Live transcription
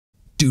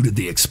Due to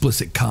the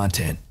explicit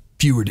content,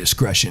 viewer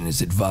discretion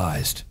is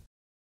advised.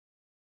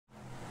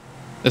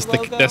 That's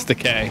the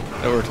K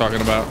that we're talking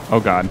about. Oh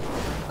God.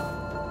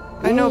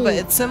 I know, but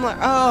it's similar.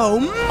 Oh,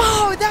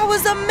 Mo, that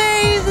was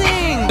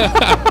amazing!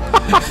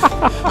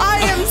 I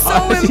am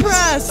so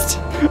impressed.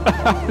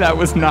 That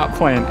was not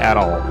planned at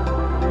all.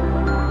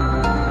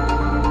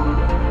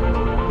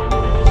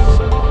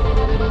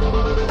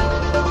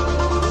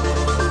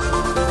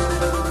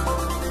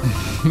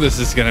 This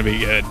is gonna be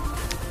good.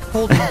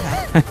 Hold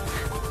on.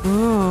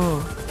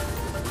 Ooh,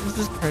 this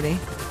is pretty.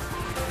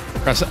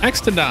 Press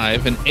X to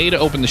dive and A to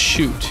open the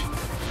chute.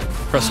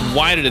 Press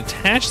Y to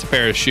detach the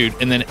parachute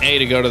and then A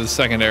to go to the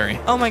secondary.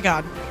 Oh my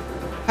God.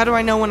 How do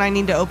I know when I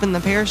need to open the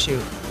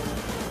parachute?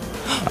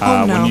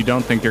 Oh no. When you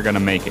don't think you're gonna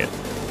make it.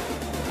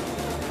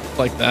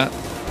 Like that.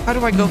 How do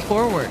I go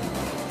forward?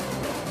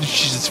 You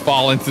should just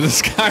fall into the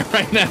sky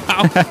right now.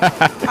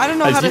 I don't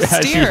know how to As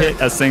you steer. hit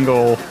a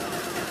single.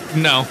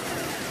 No.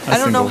 I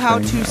don't know how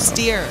to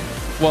steer.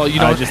 Well, you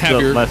don't just have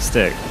the your left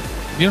stick.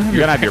 You don't have You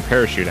gotta have your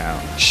parachute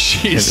out.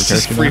 Jeez, it's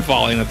just free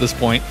falling at this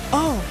point.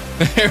 Oh.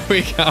 There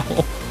we go.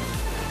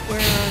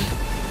 Where?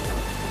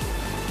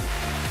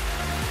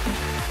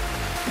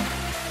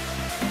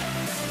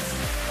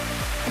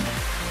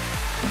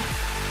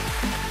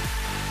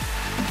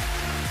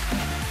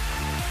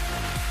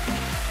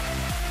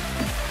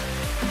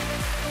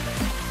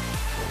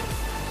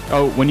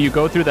 Oh, when you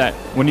go through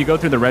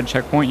the red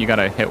checkpoint, you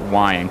gotta hit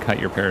Y and cut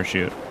your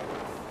parachute.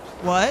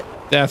 What?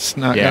 That's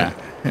not Yeah. good.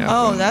 Yeah.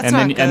 Oh, that's and not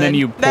then, good. And then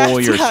you pull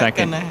That's your not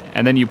second. gonna-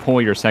 And then you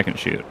pull your second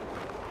chute.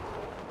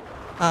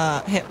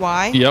 Hit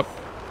Y. Yep.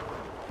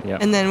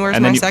 Yep. And then where's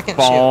and my then you second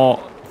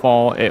fall.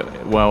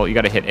 Well, you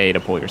gotta hit A to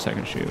pull your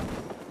second chute.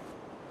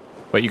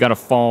 But you gotta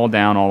fall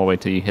down all the way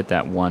till you hit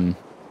that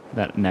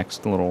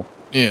next little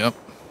Yep.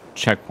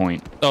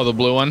 checkpoint. Oh, the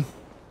blue one.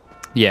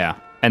 Yeah.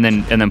 And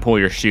then pull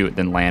your chute,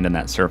 then land in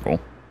that circle.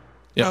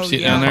 Yep. Oh, See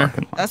it yeah. down there.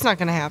 That's not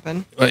gonna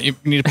happen. But you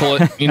need to pull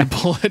it. You need to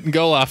pull it and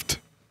go left.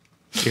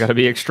 You gotta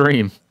be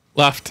extreme.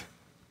 Left.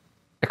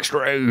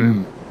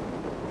 Extreme.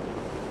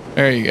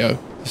 There you go.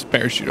 Just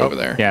parachute over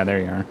there. Yeah, there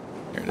you are.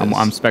 There it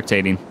I'm is.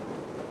 spectating.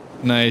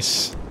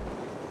 Nice.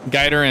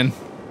 Guide her in.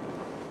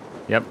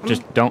 Yep.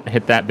 Just don't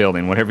hit that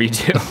building. Whatever you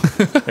do.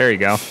 There you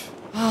go.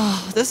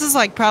 Oh, this is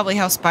like probably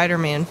how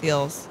Spider-Man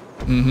feels.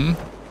 Mm-hmm.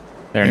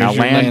 There. There's Now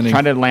your land. landing.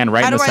 Try to land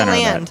right How in the do I center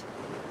land?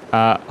 of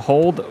that.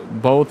 Hold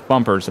both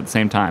bumpers at the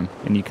same time,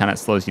 and you kind of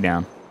slows you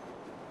down.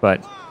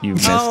 But you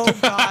missed. Oh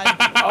God!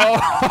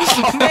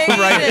 Made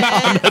it.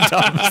 On the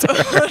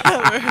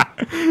dumpster.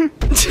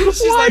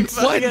 She's like,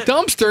 fuck What it.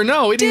 dumpster?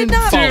 No, it Did didn't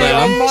not fall land.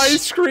 down. On my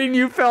screen,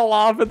 you fell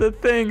off of the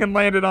thing and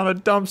landed on a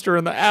dumpster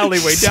in the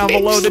alleyway down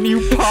below. Then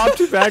you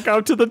popped back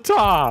up to the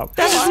top.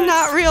 That is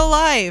not real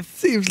life.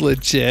 Seems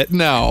legit.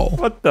 No.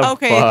 What the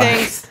Okay, fuck?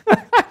 thanks.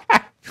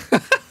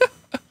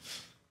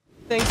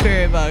 Thanks,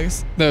 Fairy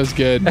Bugs. That was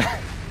good.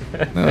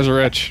 That was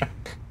rich.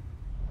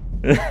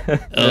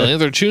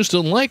 Either choose to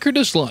like or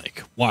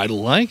dislike. Y to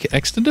like,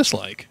 X to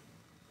dislike.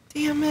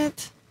 Damn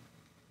it.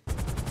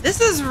 This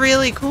is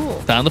really cool.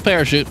 Down the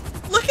parachute.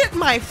 Look at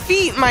my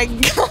feet, my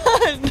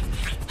God.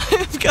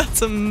 I've got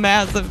some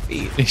massive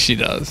feet. She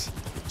does.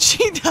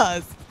 She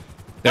does.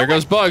 There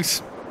goes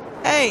Bugs.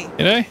 Hey.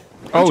 G'day.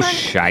 Oh, trying to-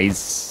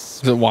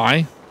 shice. Is it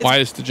Y? Y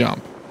is to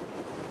jump.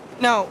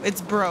 No,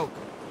 it's broke.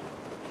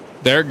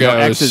 There it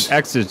No, goes.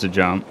 X is to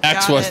jump.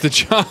 X Got was it. the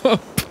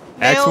jump.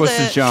 X Nailed was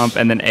to it. jump,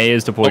 and then A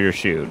is to pull your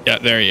chute. Yeah,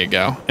 there you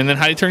go. And then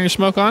how do you turn your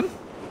smoke on?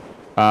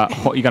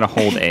 You gotta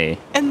hold A.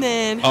 And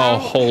then Oh,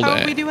 hold how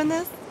it. are we doing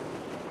this?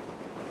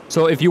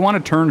 So if you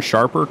want to turn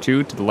sharper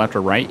too, to the left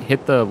or right,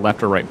 hit the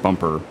left or right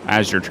bumper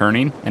as you're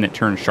turning, and it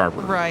turns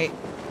sharper. Right.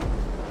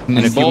 And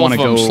if you both wanna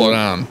of them go- slow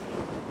down.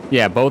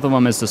 Yeah, both of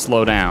them is to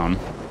slow down.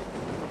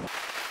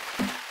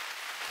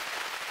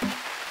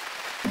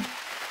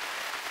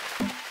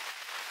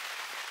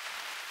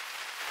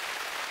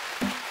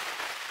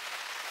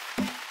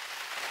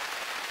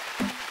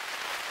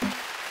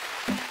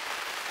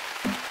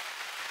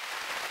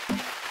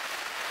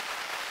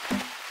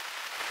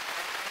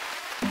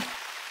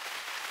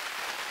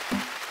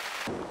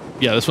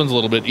 Yeah, this one's a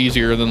little bit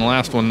easier than the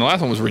last one. The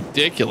last one was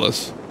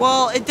ridiculous.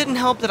 Well, it didn't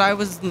help that I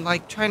was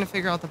like trying to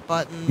figure out the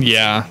buttons.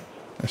 Yeah,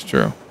 that's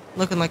true.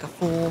 Looking like a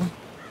fool.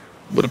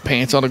 With the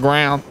pants on the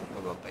ground.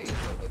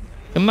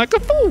 And like a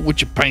fool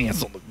with your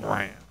pants on the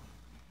ground.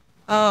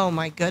 Oh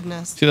my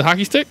goodness. See the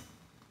hockey stick?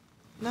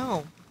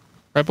 No.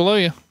 Right below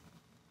you.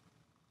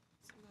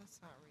 That's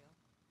not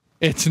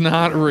real. It's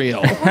not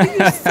real. What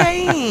are you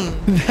saying?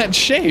 That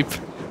shape.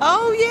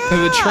 Oh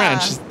yeah. The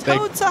trench. They-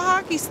 Toad's a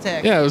hockey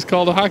stick. Yeah, it was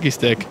called a hockey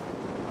stick.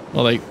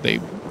 Well, they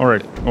Or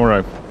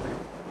a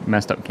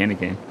messed up candy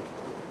cane.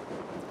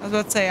 I was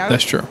about to say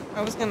that's true.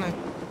 I was gonna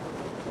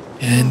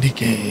Candy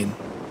cane.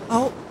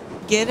 Oh,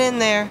 get in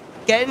there.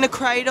 Get in the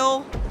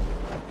cradle.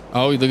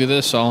 Oh, look at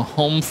this. All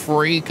home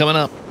free coming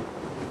up.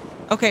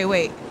 Okay,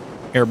 wait.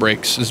 Air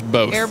brakes is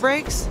both. Air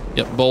brakes?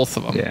 Yep, both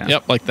of them. Yeah.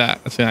 Yep, like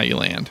that. That's how you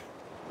land.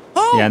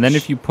 Oh Yeah, and then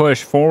if you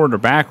push forward or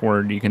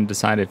backward, you can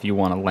decide if you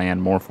want to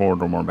land more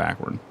forward or more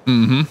backward.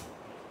 Mm-hmm.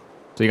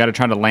 So you got to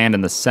try to land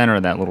in the center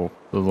of that the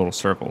little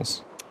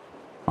circles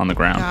on the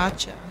ground.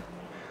 Gotcha.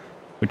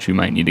 Which you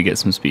might need to get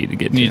some speed to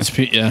get to. Need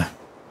speed, yeah.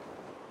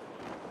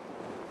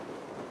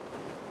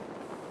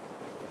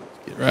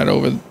 Get right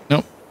over.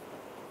 Nope.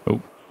 Oh,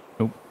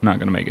 nope. Not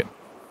gonna make it.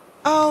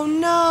 Oh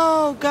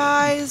no,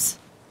 guys.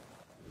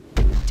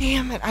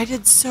 Damn it, I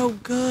did so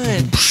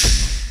good.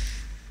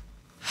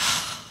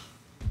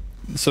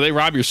 So they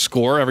rob your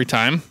score every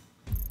time?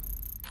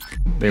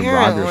 They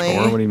rob your Apparently.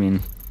 score? What do you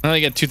mean? Well, they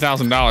get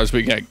 $2,000, but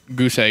you got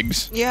goose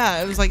eggs.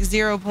 Yeah, it was like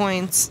 0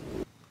 points.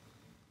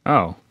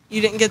 Oh. You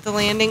didn't get the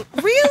landing.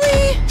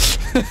 Really?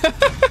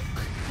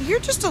 You're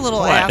just a little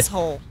What?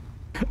 asshole.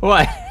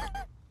 What?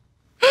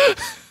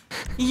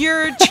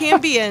 Your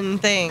champion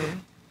thing.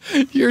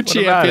 Your about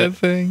champion it?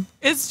 thing.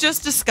 It's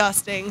just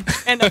disgusting.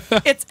 And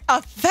it's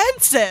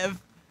offensive.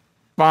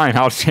 Fine,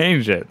 I'll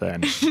change it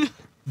then.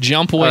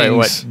 Jump All right,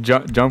 wings.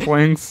 what? Jump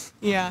wings?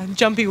 Yeah,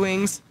 jumpy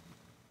wings.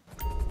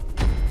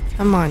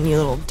 Come on, you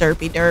little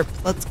derpy derp.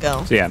 Let's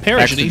go. So yeah, X to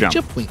Parachuting jump.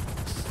 jump wings.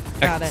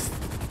 Got it.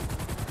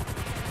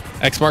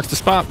 X marks the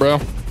spot, bro.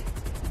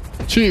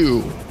 2,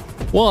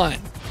 1,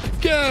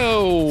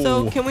 go!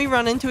 So, can we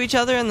run into each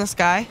other in the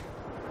sky?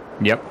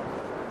 Yep.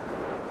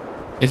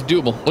 It's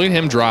doable. Look at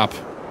him drop.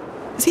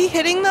 Is he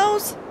hitting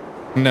those?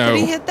 No, Did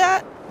he hit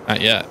that?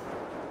 not yet.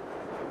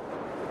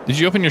 Did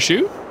you open your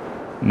chute?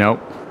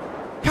 Nope.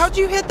 How'd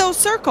you hit those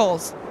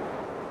circles?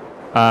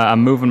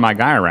 I'm moving my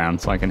guy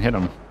around so I can hit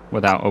him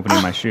without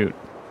opening my chute.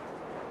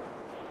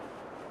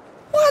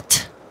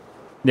 What?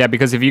 Yeah,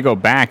 because if you go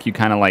back, you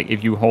kind of like,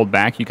 if you hold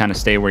back, you kind of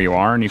stay where you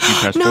are, and if you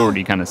press No. forward,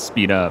 you kind of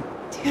speed up.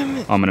 Damn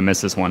it. Oh, I'm gonna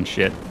miss this one.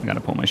 Shit, I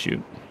gotta pull my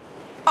chute.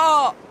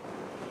 Oh.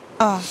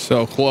 Oh,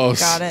 So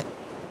close. got it.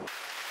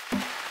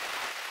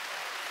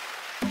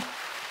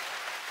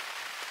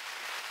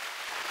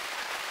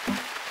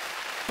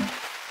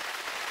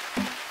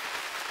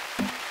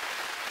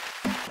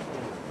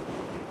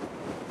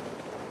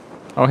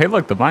 Oh, hey,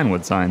 look, the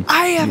Vinewood sign.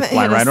 I You haven't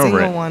fly hit right a over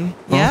single it. one.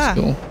 Oh, Yeah. that's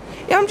cool.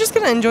 Yeah, I'm just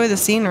going to enjoy the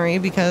scenery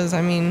because,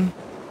 I mean,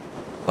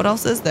 what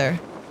else is there?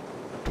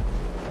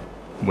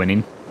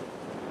 Winning.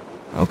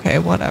 Okay,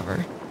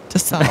 whatever. To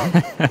some.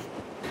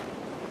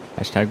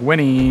 Hashtag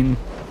winning.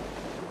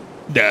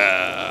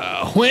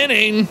 Duh,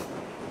 winning.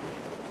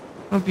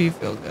 Hope you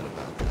feel good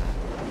about that.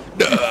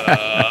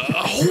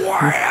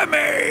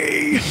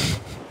 Whammy!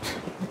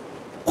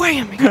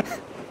 Whammy.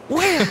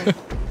 Whammy.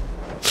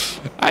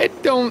 I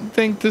don't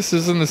think this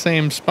is in the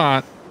same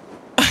spot.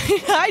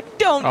 I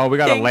don't Oh, we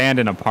gotta think- land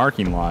in a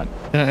parking lot.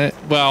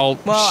 Well,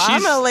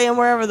 I'm going to land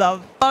wherever the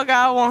fuck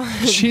I want.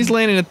 she's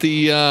landing at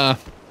the I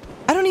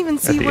don't even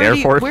see the where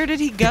airport? where did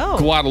he go?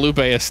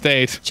 Guadalupe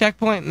estate.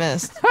 Checkpoint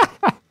missed.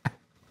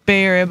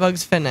 Bay Area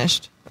bugs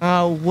finished.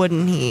 Oh,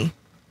 wouldn't he?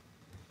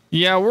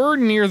 Yeah, we're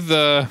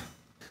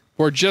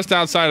just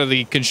outside of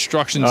the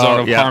construction zone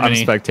Oh, of yeah,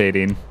 Harmony. I'm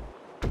spectating.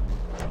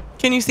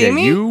 Can you see Yeah,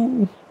 me?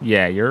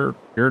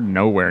 you're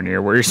nowhere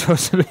near where you're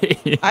supposed to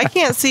be. I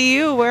can't see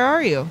you. Where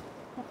are you?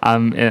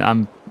 I'm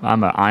an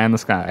eye on the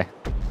sky.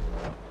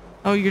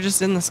 Oh, you're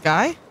just in the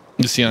sky?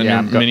 You see on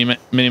Yeah, your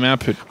mini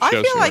map. It I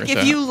shows feel you like right if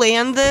there. you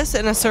land this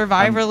in a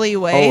survivorly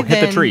way, Oh, hit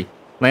then the tree.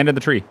 Land in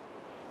the tree.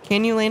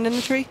 Can you land in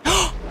the tree?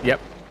 Yep.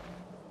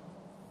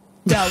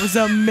 That was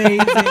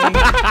amazing.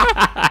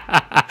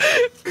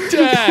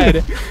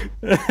 Dad.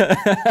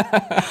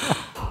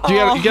 You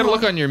gotta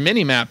look on your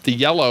mini map. The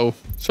yellow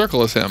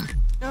circle is him.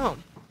 No.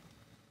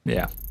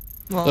 Yeah.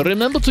 Well,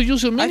 Remember to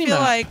use your I mini feel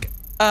map.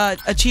 like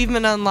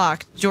achievement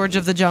unlocked, George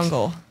of the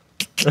Jungle.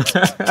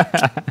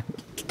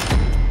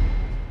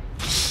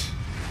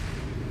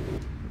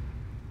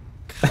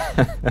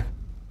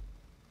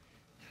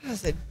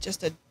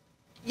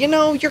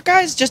 Your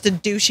guy's just a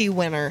douchey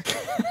winner.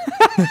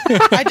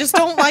 I just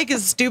don't like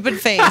his stupid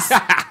face.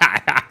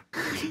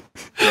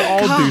 They're all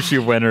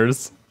douchey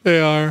winners. They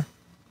are.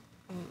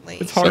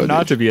 It's hard So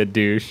not to be a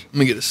douche. Let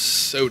me get a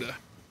soda.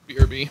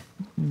 BRB.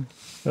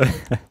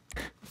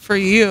 For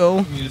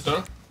you, You need a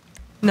soda?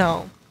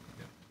 no.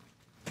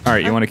 All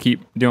right, you want to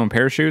keep doing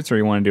parachutes, or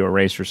you want to do a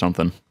race or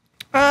something?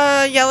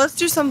 Yeah, let's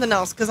do something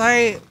else because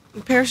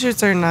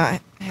parachutes are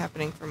not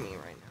happening for me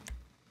right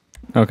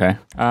now. Okay.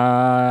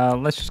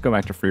 Let's just go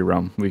back to free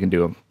roam. We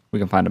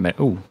can find a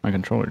oh, my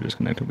controller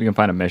disconnected. We can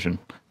find a mission.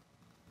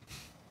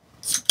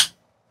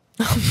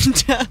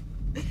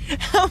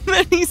 How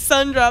many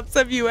sun drops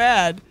have you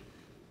had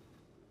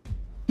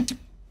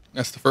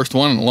That's the first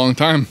one in a long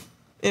time.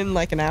 in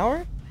like an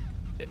hour?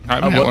 I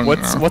haven't had one in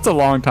an hour. What's a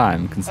long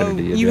time Oh, considered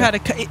to you? you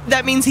Jeff? had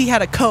that means he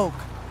had a Coke.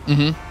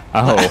 Oh,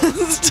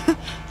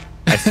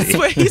 I see.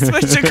 So he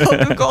switched to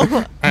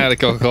Coca-Cola. I had a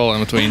Coca-Cola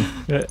in between.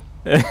 The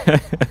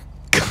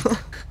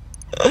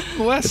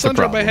last It's a sun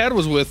drop I problem. had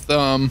was with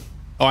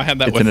I had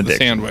that It's with an the addiction.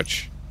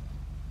 sandwich.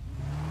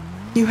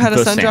 You had a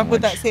The sun drop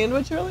with that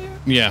sandwich. sandwich earlier?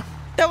 Yeah.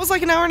 That was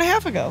like an hour and a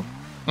half ago.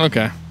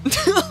 Okay.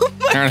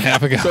 Hour and a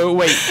half ago. So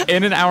wait,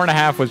 in an hour and a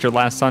half was your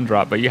last sun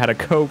drop, but you had a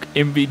Coke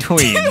in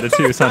between the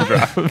two sun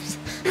drops.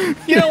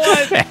 You know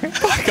what?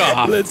 Fuck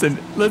off. Listen,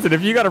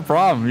 if you got a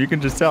problem, you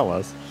can just tell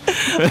us.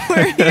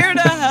 We're here to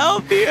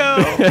help you.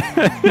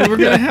 We were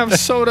gonna have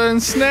soda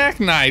and snack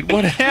night.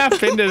 What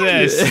happened to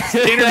this?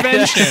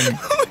 Intervention.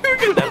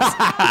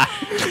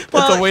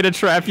 That's a way to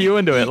trap you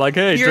into it. Like,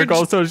 hey, drink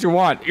all the sodas you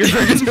want. You're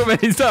drinking too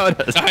many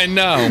sodas. I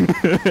know.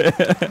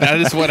 That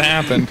is what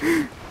happened.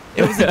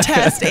 It was a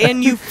test,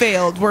 and you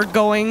failed. We're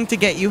going to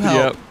get you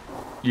help.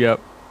 Yep.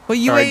 Well,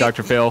 you all right, ate,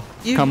 Dr. Phil,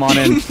 come on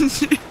in.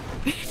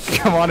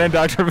 Come on in,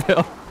 Dr.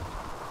 Phil.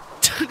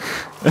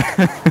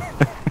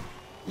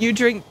 You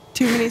drink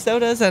too many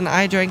sodas, and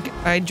I drank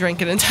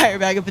an entire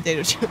bag of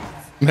potato chips.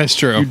 That's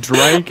true. You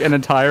drank an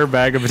entire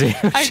bag of potato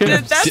chips. I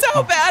did. That's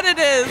how bad it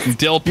is.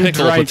 Dill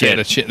pickle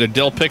potato chips. The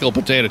dill pickle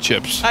potato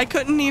chips. I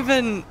couldn't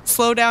even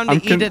slow down to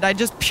eat it. I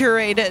just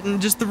pureed it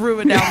and just threw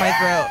it down my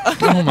throat.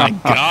 Oh my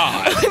god.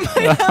 I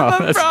might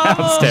have a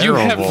problem. You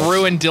have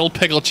ruined dill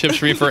pickle chips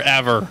for me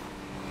forever.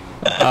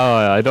 Oh,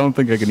 I don't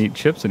think I can eat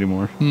chips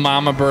anymore.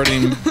 Mama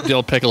birding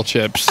dill pickle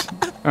chips.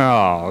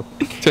 Oh.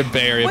 To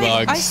berry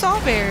bugs. I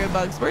saw berry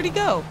bugs. Where'd he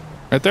go?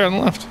 Right there on the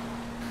left.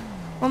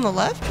 On the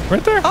left?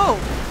 Right there. Oh.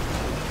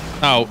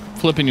 Oh,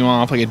 flipping you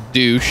off like a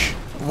douche.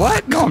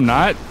 What? No, I'm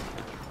not.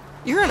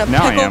 You're in a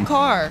Now I pickle am.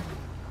 car.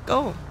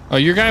 Go. Oh,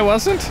 your guy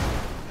wasn't?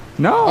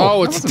 No.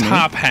 Oh, it's a wasn't me.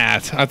 top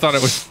hat. I thought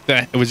it was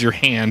that. It was your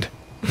hand.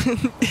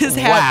 His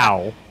hat.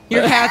 Wow.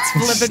 Your hat's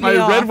flipping My me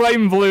off. red, white,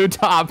 and blue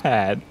top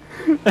hat.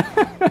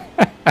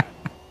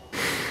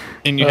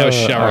 And you have a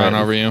shower on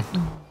over you.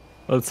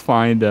 Let's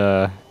find,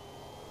 Oh,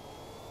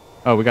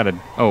 we gotta...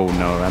 Oh,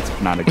 no, that's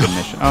not a good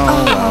mission.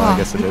 Oh, well, I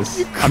guess it is.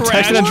 I'm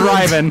texting and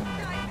driving.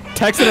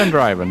 Texting and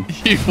driving.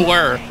 You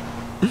were.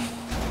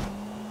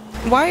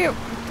 Why?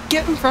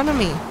 Get in front of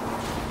me.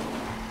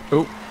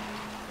 Oh.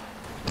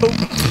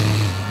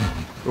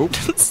 Oh.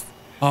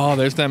 Oh,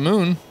 there's that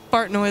moon.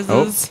 Fart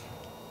noises.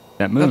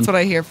 That moon. That's what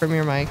I hear from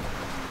your mic.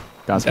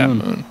 That's That moon.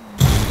 moon.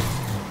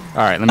 All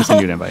right, let me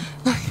send you an invite.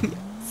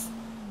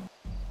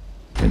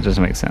 It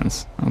doesn't make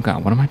sense. Oh,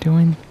 God, what am I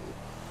doing?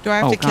 Do I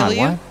have to kill you?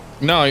 What?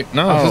 No,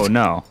 no. Oh,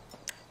 no.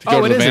 To go Oh,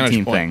 to it the is a vantage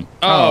team point. thing.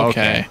 Oh,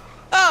 okay.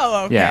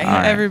 Oh, okay. Yeah, all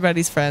right.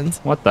 Everybody's friends.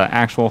 What the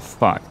actual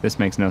fuck? This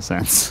makes no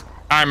sense.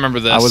 I remember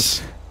this. I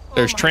was-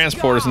 There's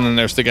transporters, and then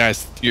there's the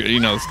guys, you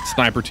know,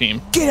 sniper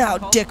team. Get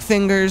out, dick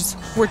fingers.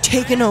 We're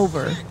taking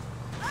over.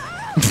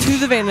 To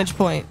the vantage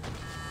point.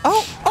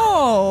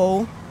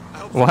 Oh.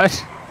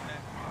 What?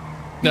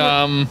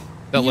 That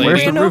You lady. Where's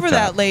the ran over rooftop?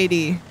 that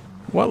lady.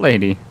 What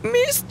lady?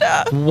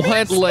 Mista.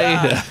 What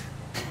lady?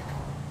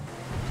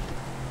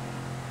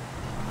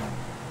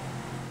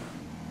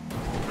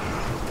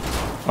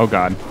 Oh,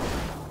 God.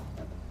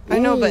 I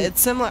know, but it's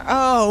similar.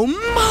 Oh,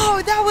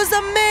 Mo, that was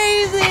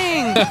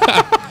amazing.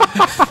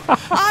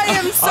 I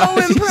am so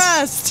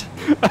impressed.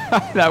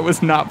 That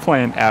was not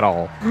planned at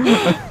all.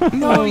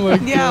 No,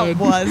 yeah, it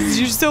was.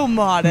 You're so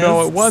modest.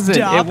 No, it wasn't.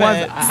 Stop It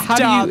wasn't. it. How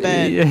Stop do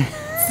you- it.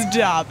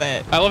 Stop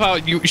it. I love how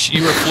you were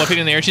flipping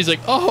in the air. She's like,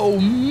 "Oh,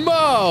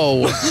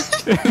 Mo."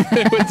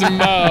 It was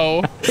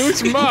Mo.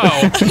 Who's Mo?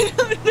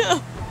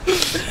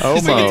 Oh,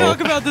 We can Mo. talk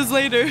about this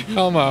later.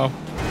 Oh, Mo.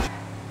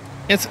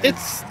 It's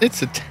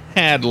a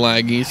tad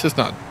laggy. It's just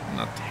not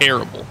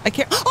terrible. I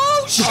can't.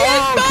 Oh shit!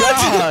 Oh,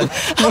 bug!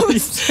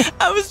 God.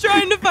 I was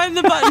trying to find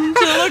the button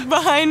to look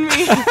behind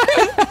me.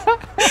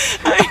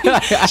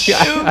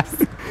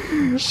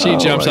 Oops. She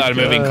jumps my out of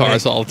moving God.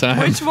 cars all the time.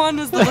 Which one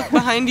is the look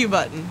behind you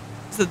button?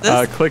 Is it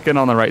this? Clicking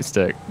on the right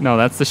stick. No,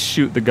 that's the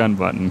shoot the gun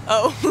button.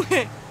 Oh.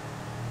 Okay.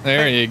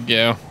 There you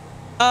go.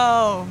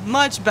 Oh,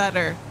 much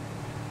better.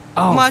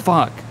 Oh, What?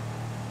 fuck.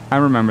 I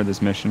remember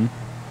this mission.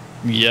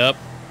 Yep.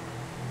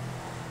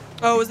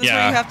 Oh, is this where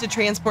Yeah. you have to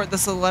transport the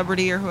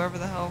celebrity or whoever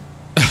the hell?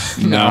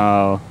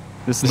 No.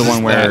 This is This the one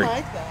is where... that.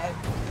 like that.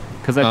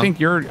 Because Huh?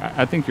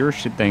 I think your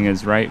shit thing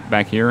is right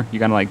back here. You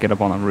gotta, like, get up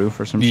on the roof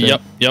or some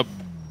shit. Yep.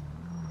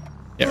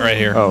 Yeah, right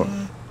here. Oh,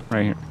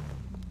 right here.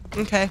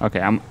 Okay. Okay,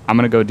 I'm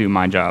gonna go do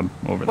my job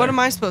over there. What am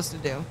I supposed to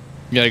do?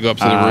 You gotta go up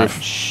to the roof.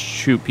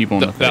 Shoot people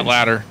in the face. That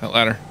ladder. That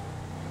ladder.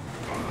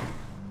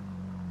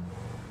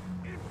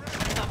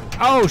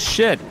 Oh,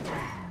 shit.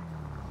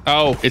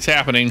 Oh, it's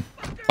happening.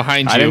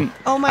 Behind you. I didn't,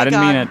 Oh my I didn't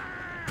God. mean it.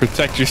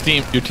 Protect your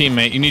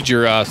teammate. You need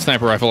your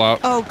sniper rifle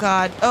out. Oh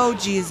God. Oh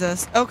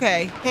Jesus.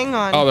 Okay, hang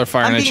on. Oh, they're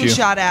firing I'm at being you.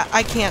 shot at.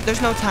 I can't.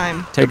 There's no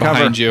time. Take They're cover.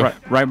 behind you.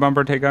 Right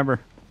bumper, take cover.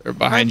 They're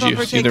behind Right you.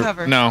 bumper, See, take they're-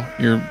 cover. No,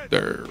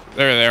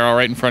 they're all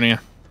right in front of you.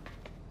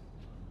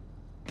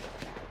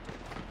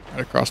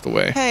 Right across the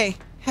way. Hey.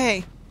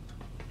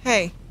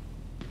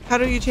 How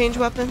do you change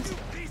weapons?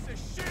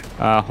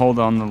 Hold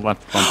on the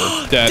left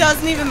bumper. Dead.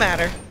 Doesn't even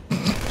matter.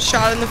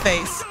 Shot in the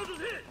face.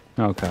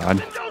 Oh,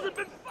 God.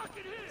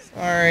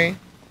 Sorry.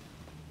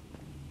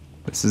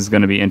 This is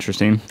gonna be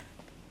interesting.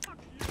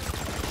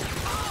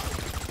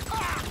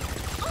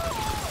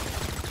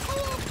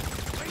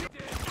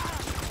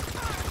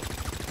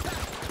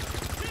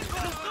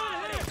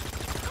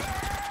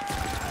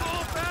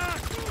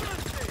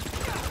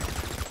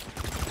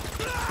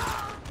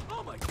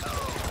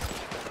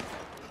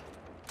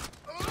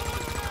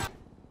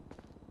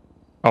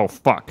 Oh,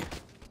 fuck.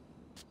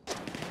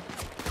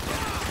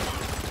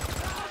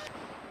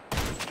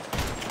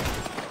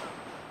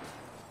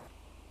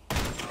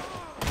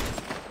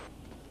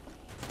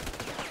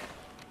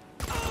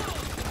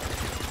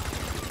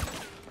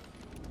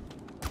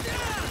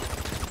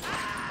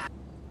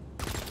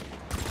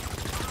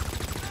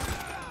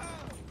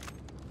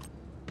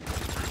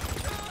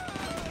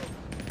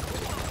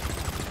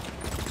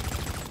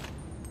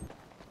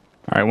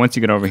 All right, once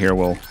you get over here,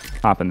 we'll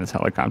hop in this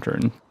helicopter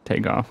and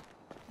take off.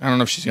 I don't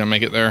know if she's gonna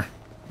make it there.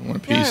 One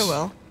piece. Yeah, I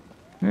will.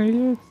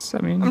 It's, I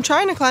mean, I'm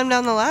trying to climb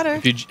down the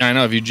ladder. I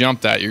know if you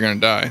jump that, you're gonna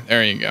die.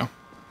 There you go.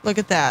 Look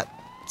at that.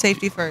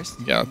 Safety first.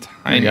 You got a there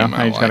you tiny go.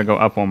 amount. I just of gotta life. go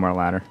up one more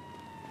ladder.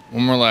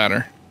 One more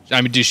ladder.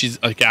 I mean, dude,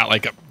 she's like got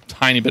like a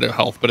tiny bit of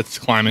health, but it's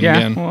climbing Yeah,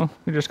 again. well,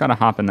 we just gotta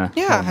hop in the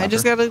Yeah, I helicopter.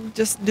 just gotta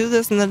do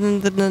this and then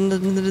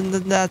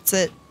that's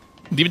it.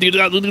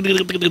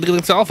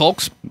 That's all,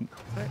 folks.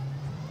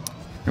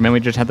 And then we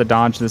just had to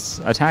dodge this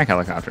attack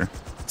helicopter.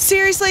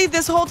 Seriously,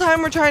 this whole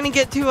time we're trying to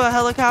get to a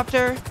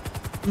helicopter.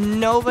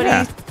 Nobody.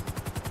 Yeah.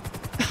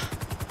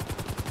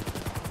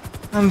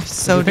 I'm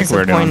so What do you think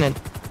we're doing?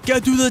 disappointed.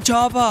 Get to the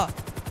chopper.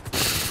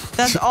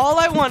 That's all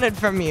I wanted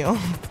from you.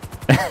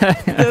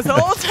 This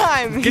whole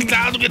time. Get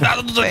out of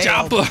the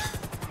Failed.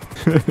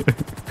 chopper.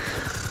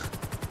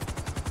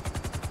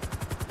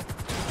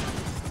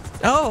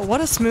 Oh,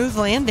 what a smooth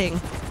landing.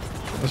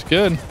 That's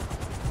good.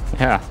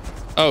 Yeah.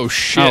 Oh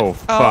shit. Oh,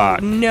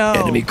 fuck. Oh no.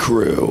 Enemy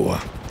crew.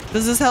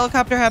 Does this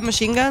helicopter have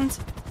machine guns?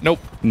 Nope.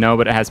 No,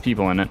 but it has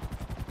people in it.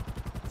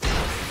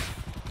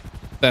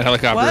 That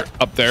helicopter What?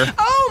 up there.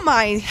 Oh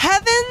my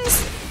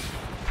heavens!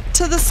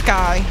 To the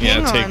sky.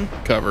 Yeah, Hang take on.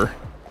 cover.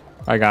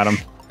 I got him.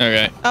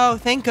 Okay. Oh,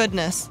 thank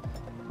goodness.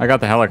 I got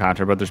the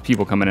helicopter, but there's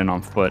people coming in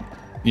on foot.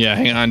 Yeah,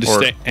 hang on.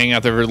 Just hang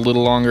out there for a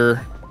little longer.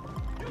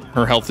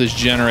 Her health is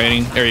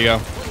generating. There you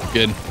go.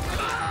 Good.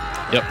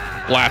 Yep.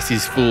 Blast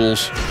these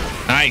fools.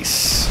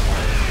 Nice.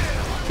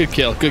 Good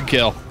kill. Good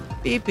kill.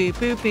 Beep, beep,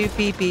 boop, beep,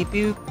 beep, beep,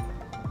 boop.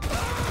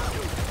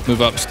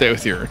 Move up. Stay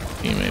with your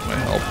teammate. Might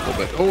help a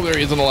little bit. Oh, there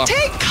he is on the left.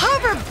 Take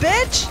cover,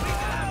 bitch!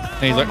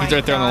 Hey, he's, Oh he's my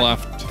right there on the God.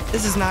 left.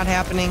 This is not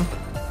happening.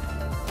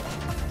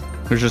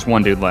 There's just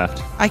one dude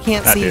left. I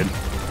can't That see. dude.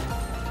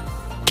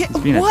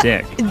 He's being a what?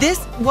 dick.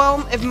 This,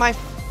 well, if my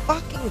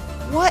fucking,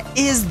 what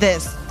is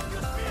this?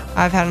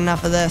 I've had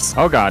enough of this.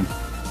 Oh, God.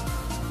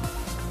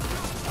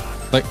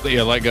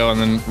 Let go and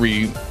then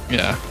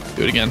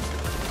do it again.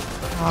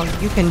 Oh,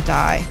 you can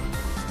die.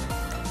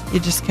 You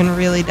just can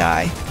really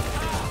die.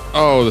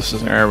 Oh, this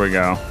is There we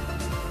go.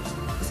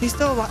 Is he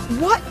still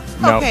alive? What?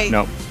 Nope, Okay.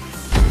 nope.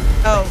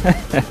 Oh,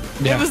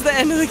 Yeah. it was the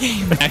end of the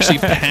game.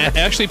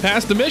 actually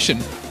passed the mission.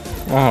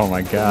 Oh,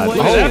 my God. Would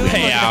Look at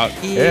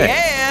that you payout.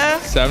 Yeah.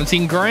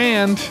 17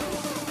 grand.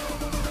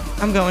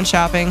 I'm going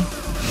shopping.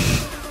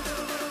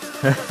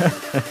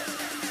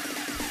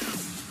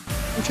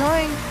 I'm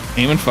trying.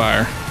 Aim and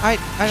fire. I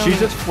don't She's even-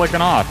 just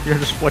flicking off. You're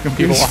just flicking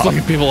people Just off.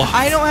 flicking people off.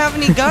 I don't have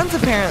any guns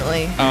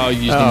apparently. Oh,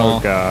 you used them Oh, all.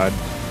 God.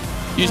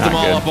 Used Not them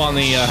all good. up on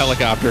the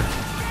helicopter.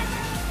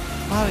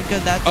 Wow,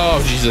 good that.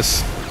 Oh,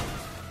 Jesus.